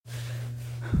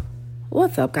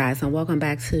What's up, guys, and welcome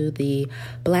back to the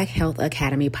Black Health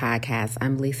Academy podcast.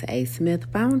 I'm Lisa A. Smith,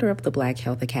 founder of the Black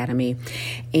Health Academy.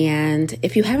 And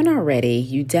if you haven't already,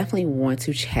 you definitely want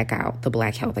to check out the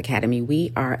Black Health Academy.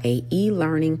 We are an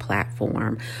e-learning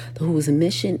platform whose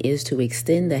mission is to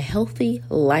extend the healthy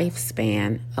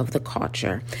lifespan of the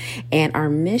culture. And our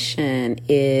mission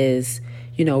is,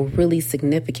 really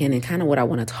significant and kind of what I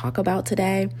want to talk about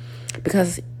today,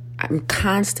 because I'm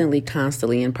constantly,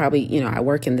 and probably, I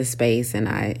work in this space and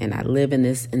I live in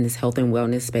this health and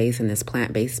wellness space, in this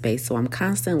plant-based space. So I'm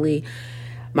constantly,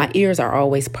 my ears are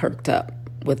always perked up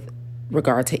with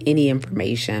regard to any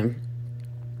information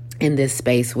in this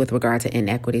space with regard to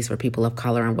inequities for people of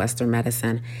color in Western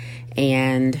medicine.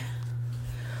 And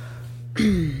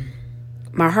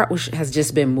my heart has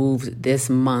just been moved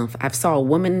this month. I've saw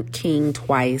Woman King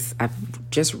twice. I've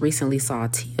just recently saw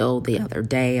Till the other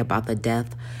day about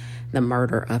the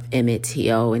murder of Emmett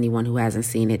Till. Anyone who hasn't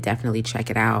seen it, definitely check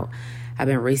it out. I've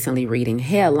been recently reading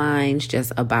headlines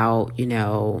just about,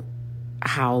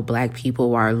 how Black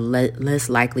people are less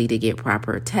likely to get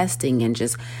proper testing and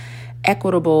just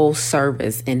equitable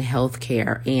service in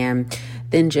healthcare. And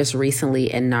then just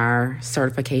recently in our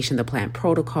certification, the plant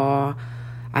protocol,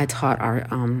 I taught our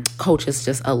coaches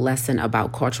just a lesson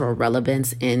about cultural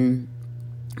relevance in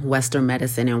Western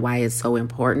medicine and why it's so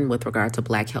important with regard to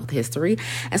Black health history.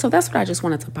 And so that's what I just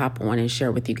wanted to pop on and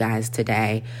share with you guys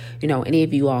today. Any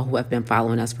of you all who have been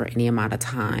following us for any amount of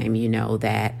time,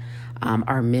 that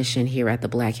our mission here at the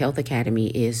Black Health Academy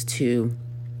is to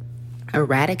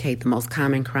eradicate the most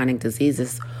common chronic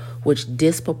diseases which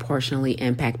disproportionately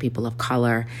impact people of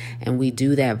color. And we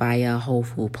do that via a whole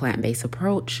food plant-based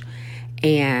approach.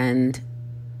 And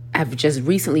I've just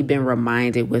recently been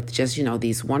reminded with just,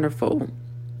 these wonderful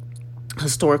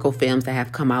historical films that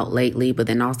have come out lately, but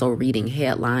then also reading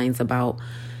headlines about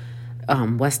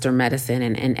Western medicine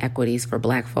and inequities for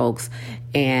Black folks.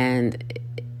 And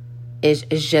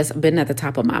it's just been at the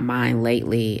top of my mind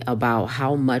lately about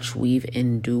how much we've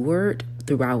endured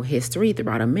throughout history,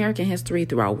 throughout American history,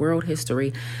 throughout world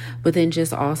history, but then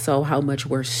just also how much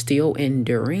we're still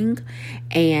enduring.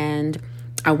 And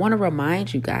I want to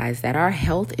remind you guys that our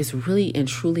health is really and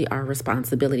truly our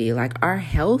responsibility. Like, our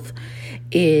health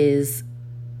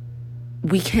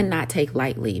we cannot take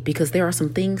lightly, because there are some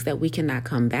things that we cannot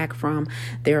come back from.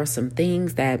 There are some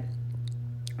things that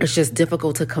it's just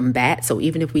difficult to combat. So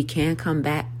even if we can come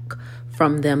back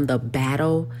from them, the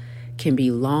battle can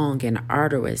be long and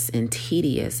arduous and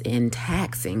tedious and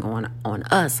taxing on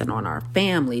us and on our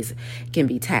families. It can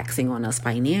be taxing on us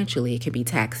financially. It can be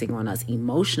taxing on us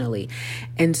emotionally.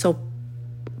 And so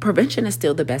prevention is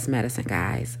still the best medicine,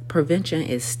 guys. Prevention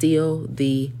is still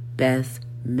the best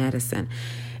medicine.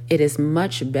 It is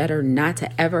much better not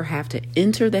to ever have to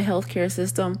enter the healthcare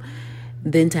system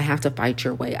than to have to fight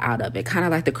your way out of it. Kind of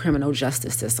like the criminal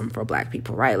justice system for Black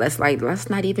people, right? Let's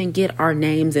not even get our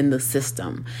names in the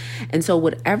system. And so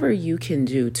whatever you can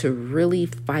do to really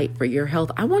fight for your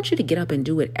health, I want you to get up and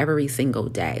do it every single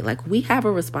day. Like, we have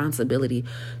a responsibility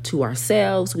to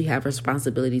ourselves. We have a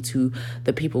responsibility to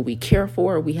the people we care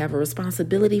for. We have a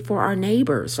responsibility for our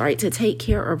neighbors, right? To take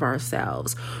care of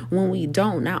ourselves. When we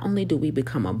don't, not only do we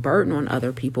become a burden on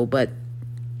other people, but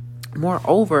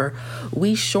moreover,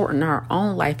 we shorten our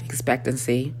own life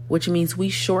expectancy, which means we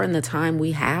shorten the time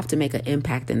we have to make an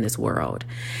impact in this world.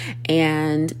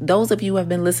 And those of you who have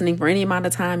been listening for any amount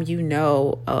of time,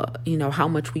 how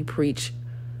much we preach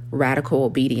radical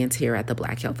obedience here at the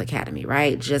Black Health Academy,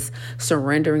 right? Just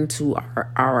surrendering to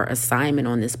our assignment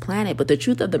on this planet. But the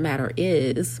truth of the matter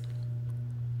is,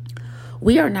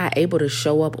 we are not able to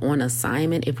show up on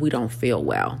assignment if we don't feel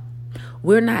well.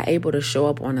 We're not able to show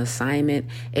up on assignment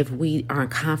if we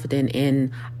aren't confident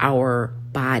in our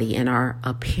body and our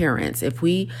appearance. If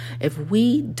we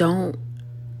don't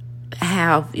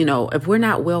have, if we're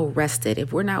not well rested,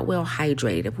 if we're not well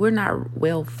hydrated, if we're not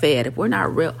well fed, if we're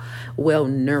not well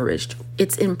nourished,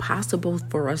 it's impossible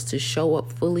for us to show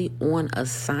up fully on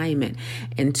assignment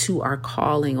and to our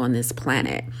calling on this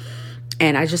planet.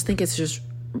 And I just think it's just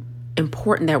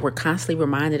important that we're constantly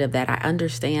reminded of that. I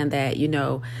understand that,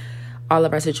 all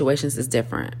of our situations is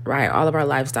different, right? All of our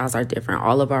lifestyles are different.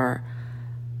 All of our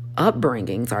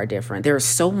upbringings are different. There's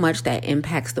so much that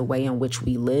impacts the way in which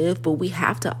we live, but we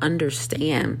have to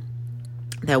understand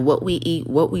that what we eat,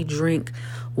 what we drink,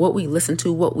 what we listen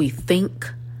to, what we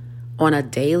think on a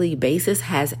daily basis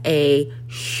has a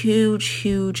huge,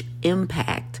 huge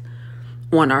impact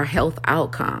on our health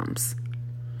outcomes.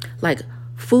 Like,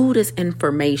 food is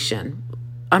information.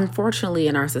 Unfortunately,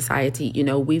 in our society,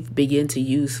 we've begun to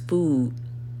use food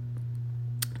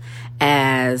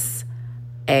as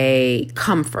a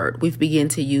comfort. We've begun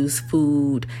to use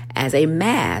food as a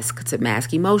mask to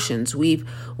mask emotions. We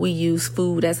use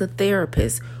food as a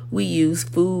therapist. We use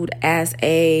food as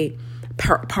a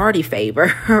party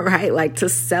favor, right? Like to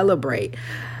celebrate.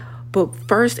 But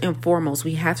first and foremost,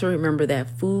 we have to remember that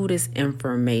food is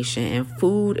information and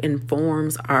food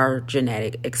informs our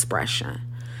genetic expression.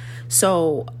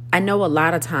 So I know a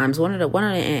lot of times one of the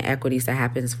inequities that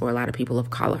happens for a lot of people of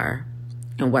color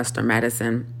in Western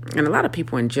medicine, and a lot of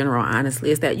people in general,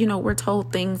 honestly, is that, we're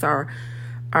told things are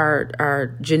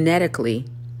genetically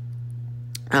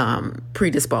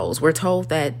predisposed. We're told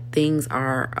that things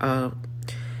are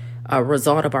a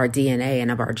result of our DNA and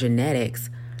of our genetics.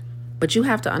 But you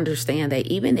have to understand that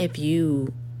even if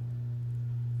you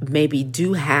maybe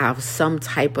do have some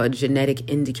type of genetic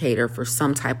indicator for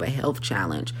some type of health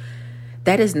challenge,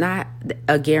 that is not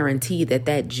a guarantee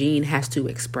that gene has to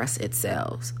express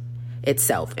itself.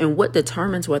 And what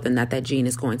determines whether or not that gene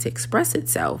is going to express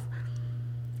itself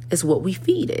is what we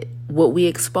feed it, what we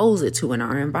expose it to in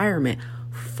our environment.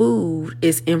 Food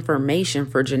is information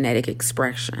for genetic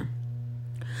expression.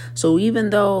 So even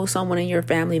though someone in your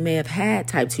family may have had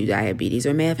type 2 diabetes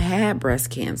or may have had breast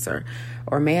cancer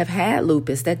or may have had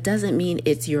lupus, that doesn't mean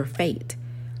it's your fate.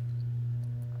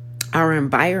 Our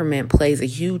environment plays a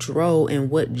huge role in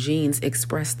what genes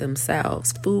express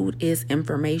themselves. Food is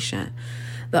information.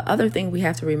 The other thing we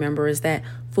have to remember is that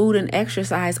food and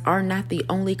exercise are not the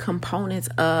only components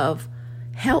of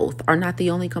health, are not the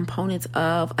only components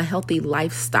of a healthy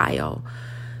lifestyle.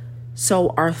 So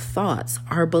our thoughts,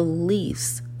 our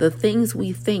beliefs, the things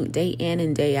we think day in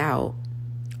and day out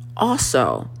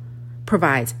also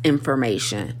provides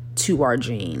information to our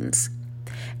genes.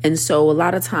 And so a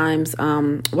lot of times,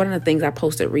 one of the things I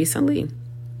posted recently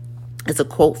is a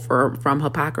quote from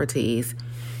Hippocrates,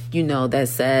 that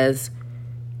says,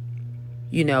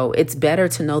 it's better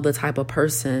to know the type of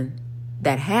person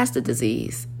that has the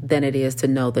disease than it is to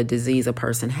know the disease a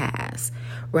person has,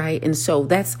 right? And so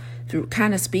that's through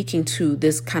kind of speaking to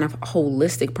this kind of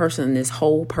holistic person, this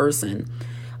whole person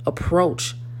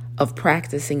approach of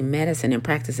practicing medicine and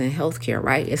practicing healthcare,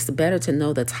 right? It's better to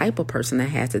know the type of person that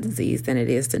has the disease than it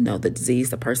is to know the disease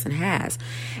the person has.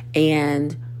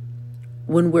 And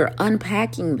when we're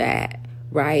unpacking that,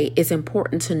 right, it's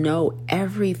important to know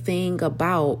everything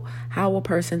about how a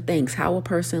person thinks, how a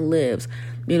person lives.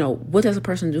 What does a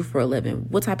person do for a living?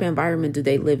 What type of environment do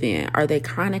they live in? Are they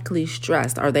chronically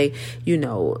stressed? Are they,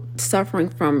 suffering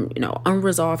from,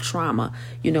 unresolved trauma?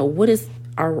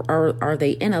 Are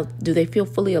they do they feel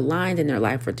fully aligned in their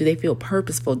life, or do they feel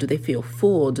purposeful? Do they feel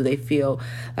full? Do they feel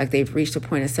like they've reached a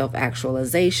point of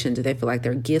self-actualization? Do they feel like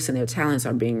their gifts and their talents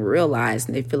are being realized?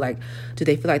 And do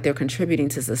they feel like they're contributing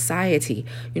to society?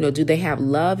 Do they have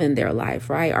love in their life,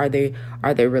 right? Are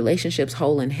their relationships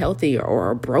whole and healthy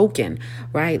or broken,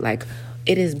 right? Like,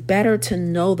 it is better to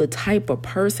know the type of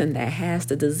person that has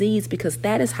the disease, because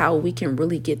that is how we can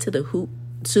really get to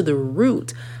the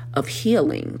root of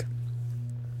healing.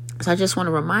 So I just want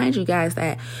to remind you guys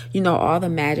that, all the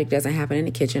magic doesn't happen in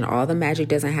the kitchen. All the magic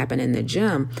doesn't happen in the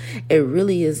gym. It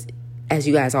really is, as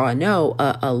you guys all know,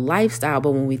 a lifestyle.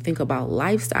 But when we think about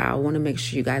lifestyle, I want to make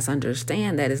sure you guys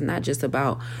understand that it's not just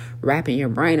about wrapping your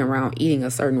brain around eating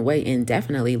a certain way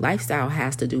indefinitely. Lifestyle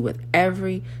has to do with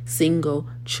every single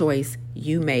choice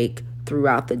you make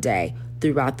throughout the day,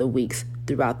 throughout the weeks,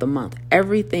 throughout the month.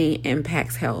 Everything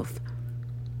impacts health.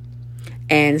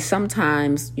 And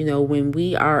sometimes, when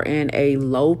we are in a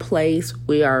low place,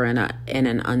 we are in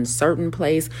an uncertain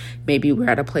place. Maybe we're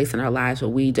at a place in our lives where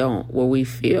we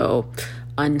feel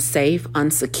unsafe,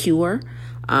 unsecure.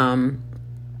 And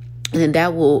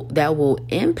that will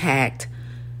impact,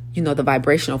 the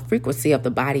vibrational frequency of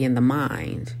the body and the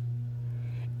mind.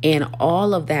 And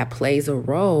all of that plays a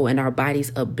role in our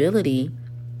body's ability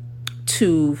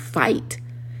to fight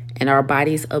and our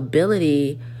body's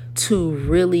ability to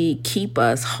really keep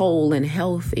us whole and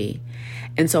healthy.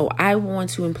 And so I want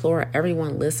to implore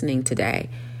everyone listening today,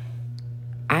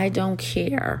 I don't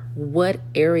care what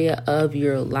area of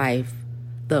your life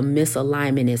the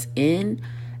misalignment is in,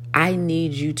 I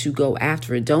need you to go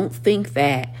after it. Don't think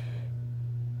that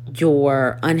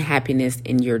your unhappiness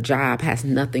in your job has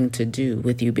nothing to do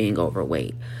with you being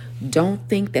overweight. Don't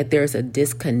think that there's a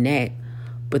disconnect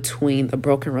between the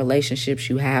broken relationships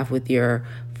you have with your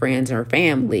friends or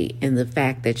family and the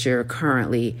fact that you're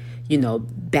currently,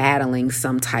 battling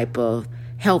some type of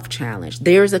health challenge.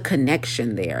 There's a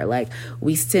connection there. Like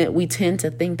we tend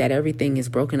to think that everything is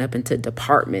broken up into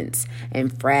departments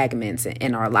and fragments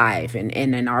in our life and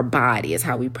in our body. Is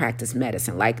how we practice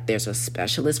medicine. Like there's a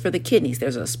specialist for the kidneys,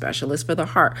 there's a specialist for the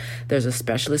heart, there's a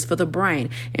specialist for the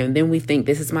brain. And then we think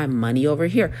this is my money over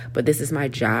here, but this is my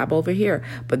job over here,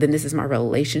 but then this is my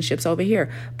relationships over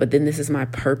here, but then this is my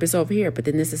purpose over here, but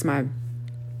then this is my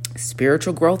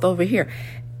spiritual growth over here.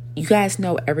 You guys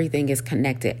know everything is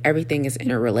connected. Everything is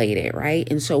interrelated, right?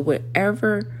 And so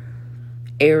whatever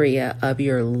area of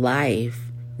your life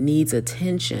needs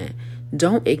attention,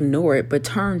 don't ignore it, but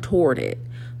turn toward it.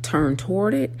 Turn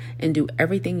toward it and do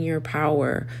everything in your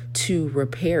power to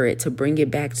repair it, to bring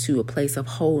it back to a place of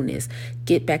wholeness,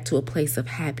 get back to a place of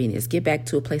happiness, get back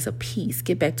to a place of peace,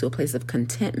 get back to a place of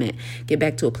contentment, get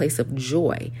back to a place of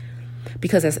joy.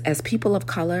 Because as people of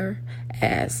color,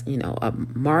 as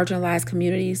marginalized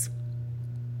communities,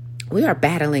 we are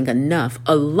battling enough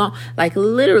alone. Like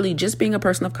literally just being a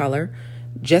person of color,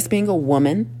 just being a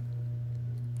woman,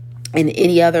 and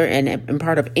any other and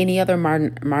part of any other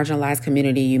marginalized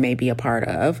community you may be a part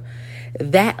of,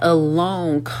 that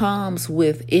alone comes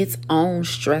with its own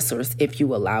stressors if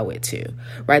you allow it to.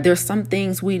 Right? There's some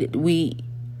things we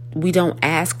don't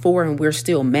ask for and we're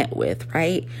still met with,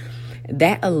 right?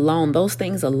 That alone, those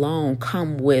things alone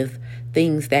come with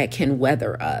things that can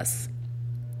weather us.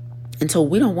 And so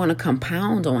we don't want to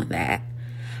compound on that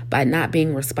by not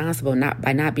being responsible,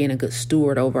 by not being a good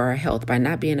steward over our health, by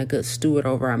not being a good steward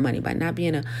over our money, by not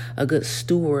being a good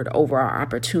steward over our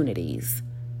opportunities.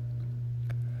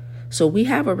 So we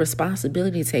have a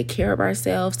responsibility to take care of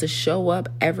ourselves, to show up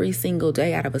every single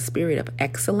day out of a spirit of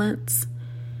excellence.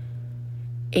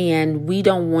 And we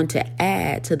don't want to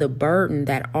add to the burden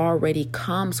that already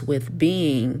comes with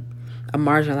being a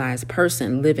marginalized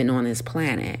person living on this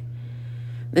planet.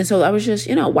 And so I was just,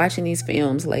 watching these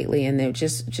films lately, and they're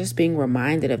just being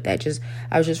reminded of that.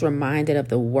 I was just reminded of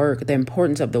the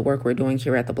importance of the work we're doing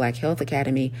here at the Black Health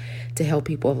Academy to help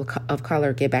people of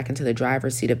color get back into the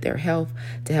driver's seat of their health,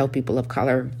 to help people of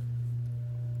color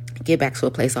get back to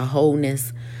a place of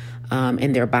wholeness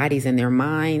in their bodies and their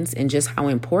minds, and just how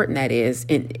important that is.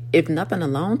 And if nothing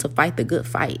alone, to fight the good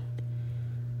fight.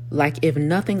 Like if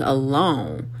nothing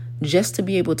alone, just to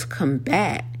be able to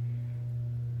combat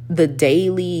the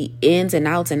daily ins and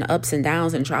outs and ups and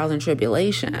downs and trials and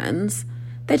tribulations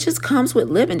that just comes with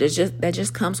living, that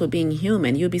just comes with being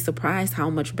human. You'll be surprised how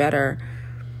much better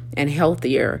and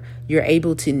healthier you're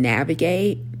able to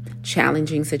navigate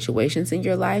challenging situations in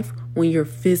your life when you're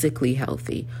physically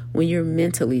healthy, when you're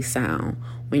mentally sound,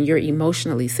 when you're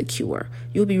emotionally secure.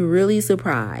 You'll be really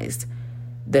surprised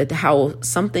that how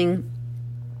something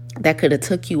that could have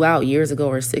took you out years ago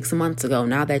or 6 months ago,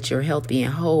 now that you're healthy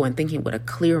and whole and thinking with a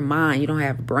clear mind, you don't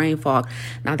have brain fog,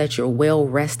 now that you're well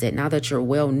rested, now that you're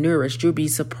well nourished, you'll be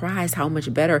surprised how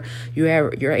much better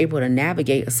you're able to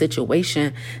navigate a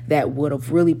situation that would have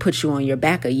really put you on your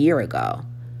back a year ago.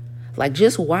 Like,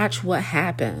 just watch what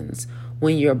happens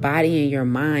when your body and your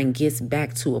mind gets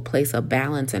back to a place of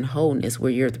balance and wholeness,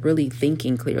 where you're really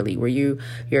thinking clearly, where your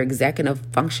executive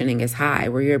functioning is high,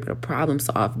 where you're able to problem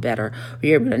solve better, where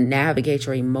you're able to navigate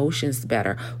your emotions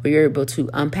better, where you're able to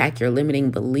unpack your limiting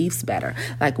beliefs better.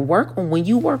 Like, when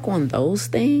you work on those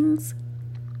things,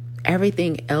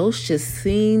 everything else just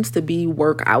seems to be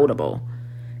work-outable.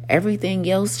 Everything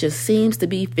else just seems to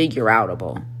be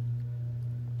figure-outable.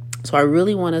 So I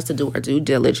really want us to do our due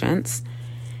diligence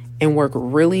and work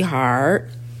really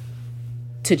hard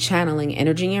to channeling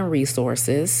energy and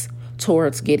resources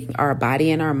towards getting our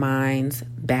body and our minds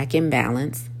back in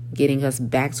balance, getting us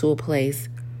back to a place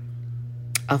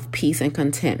of peace and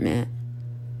contentment.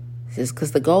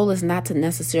 Because the goal is not to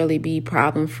necessarily be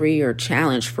problem-free or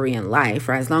challenge-free in life.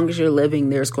 Right? As long as you're living,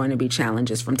 there's going to be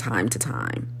challenges from time to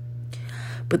time.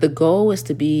 But the goal is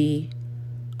to be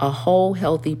a whole,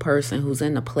 healthy person who's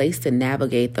in a place to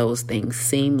navigate those things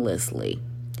seamlessly.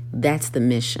 That's the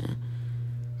mission.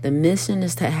 The mission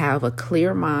is to have a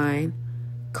clear mind,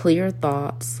 clear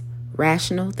thoughts,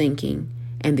 rational thinking,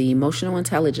 and the emotional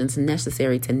intelligence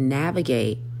necessary to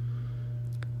navigate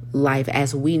life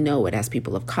as we know it, as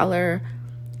people of color,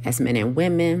 as men and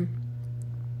women,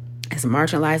 as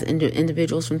marginalized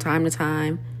individuals from time to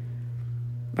time.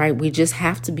 Right? We just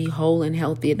have to be whole and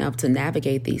healthy enough to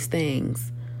navigate these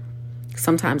things.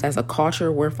 Sometimes as a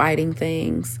culture, we're fighting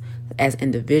things. As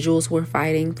individuals, we're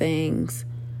fighting things.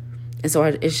 And so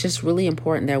it's just really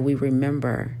important that we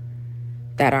remember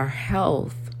that our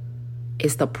health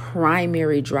is the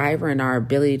primary driver in our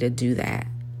ability to do that.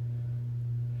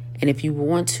 And if you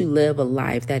want to live a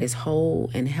life that is whole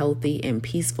and healthy and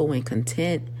peaceful and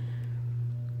content,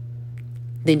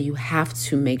 then you have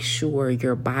to make sure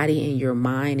your body and your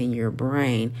mind and your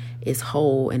brain is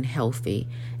whole and healthy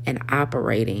and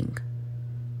operating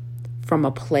from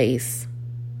a place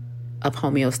of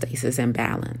homeostasis and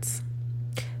balance.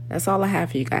 That's all I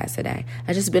have for you guys today.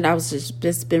 I was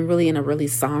just been really in a really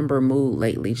somber mood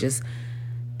lately, just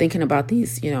thinking about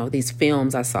these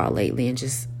films I saw lately, and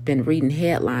just been reading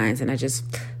headlines. And I just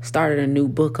started a new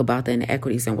book about the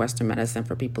inequities in Western medicine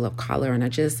for people of color. And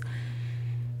it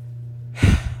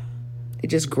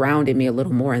just grounded me a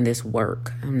little more in this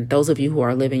work. Those of you who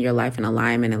are living your life in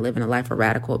alignment and living a life of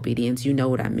radical obedience, you know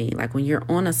what I mean. Like when you're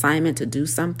on assignment to do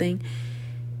something,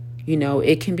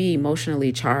 it can be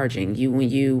emotionally charging.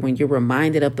 When you're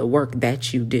reminded of the work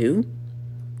that you do,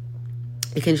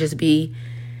 it can just be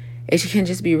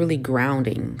really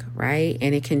grounding, right?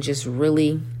 And it can just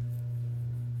really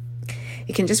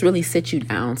sit you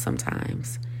down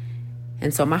sometimes.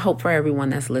 And so my hope for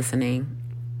everyone that's listening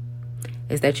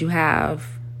is that you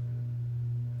have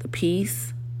the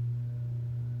peace,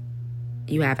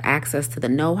 you have access to the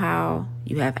know-how,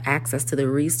 you have access to the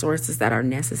resources that are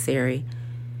necessary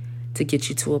to get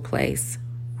you to a place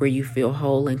where you feel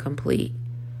whole and complete,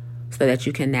 so that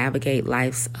you can navigate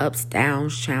life's ups,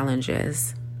 downs,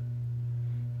 challenges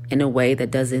in a way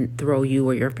that doesn't throw you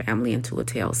or your family into a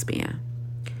tailspin.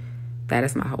 That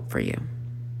is my hope for you.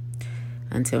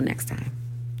 Until next time,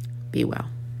 be well.